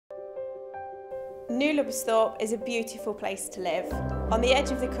New Lubbesthorpe is a beautiful place to live, on the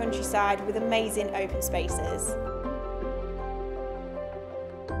edge of the countryside with amazing open spaces.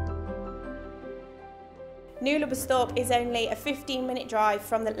 New Lubbesthorpe is only a 15-minute drive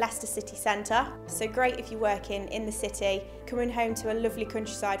from the Leicester city centre, so great if you're working in the city, coming home to a lovely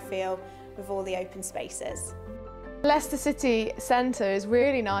countryside feel with all the open spaces. Leicester city centre is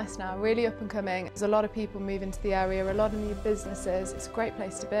really nice now, really up and coming. There's a lot of people moving to the area, a lot of new businesses. It's a great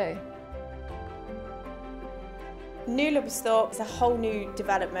place to be. New Lubbesthorpe is a whole new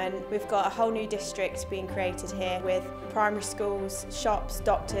development. We've got a whole new district being created here with primary schools, shops,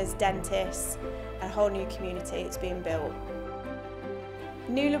 doctors, dentists, and a whole new community that's being built.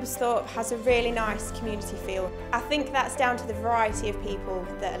 New Lubbesthorpe has a really nice community feel. I think that's down to the variety of people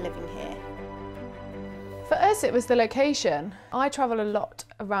that are living here. For us it was the location. I travel a lot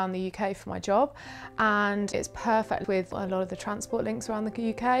around the UK for my job and it's perfect with a lot of the transport links around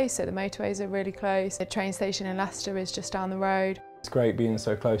the UK, so the motorways are really close. The train station in Leicester is just down the road. It's great being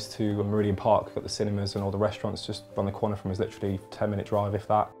so close to Meridian Park. Got the cinemas and all the restaurants just around the corner from us, literally a 10-minute drive if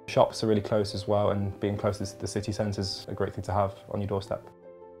that. Shops are really close as well, and being close to the city centre is a great thing to have on your doorstep.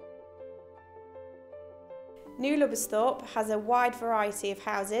 New Lubbesthorpe has a wide variety of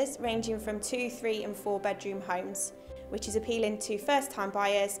houses ranging from 2, 3 and 4 bedroom homes, which is appealing to first-time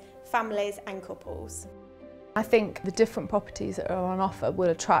buyers, families and couples. I think the different properties that are on offer will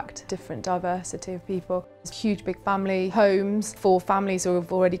attract different diversity of people. There's huge big family homes for families who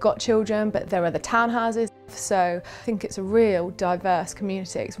have already got children, but there are the townhouses. So I think it's a real diverse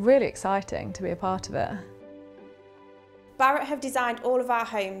community. It's really exciting to be a part of it. Barratt have designed all of our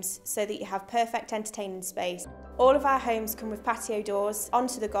homes so that you have perfect entertaining space. All of our homes come with patio doors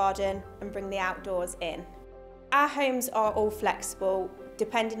onto the garden and bring the outdoors in. Our homes are all flexible,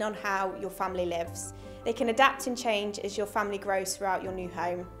 depending on how your family lives. They can adapt and change as your family grows throughout your new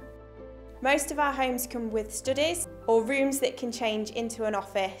home. Most of our homes come with studies or rooms that can change into an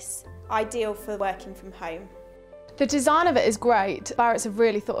office, ideal for working from home. The design of it is great. Barratt's have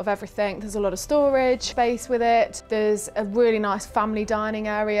really thought of everything. There's a lot of storage space with it. There's a really nice family dining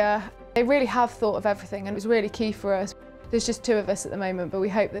area. They really have thought of everything and it was really key for us. There's just 2 of us at the moment, but we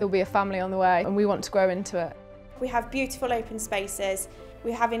hope that there'll be a family on the way and we want to grow into it. We have beautiful open spaces.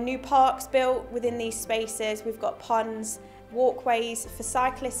 We're having new parks built within these spaces. We've got ponds, walkways for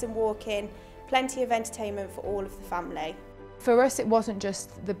cyclists and walking, plenty of entertainment for all of the family. For us, it wasn't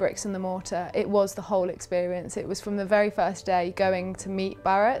just the bricks and the mortar, it was the whole experience. It was from the very first day going to meet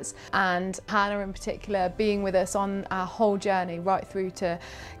Barratt's, and Hannah in particular being with us on our whole journey right through to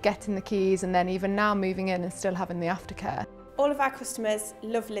getting the keys and then even now moving in and still having the aftercare. All of our customers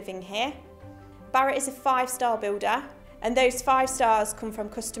love living here. Barratt is a 5-star builder and those 5 stars come from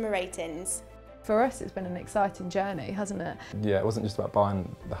customer ratings. For us it's been an exciting journey, hasn't it? Yeah, it wasn't just about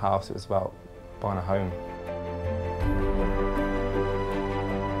buying the house, it was about buying a home.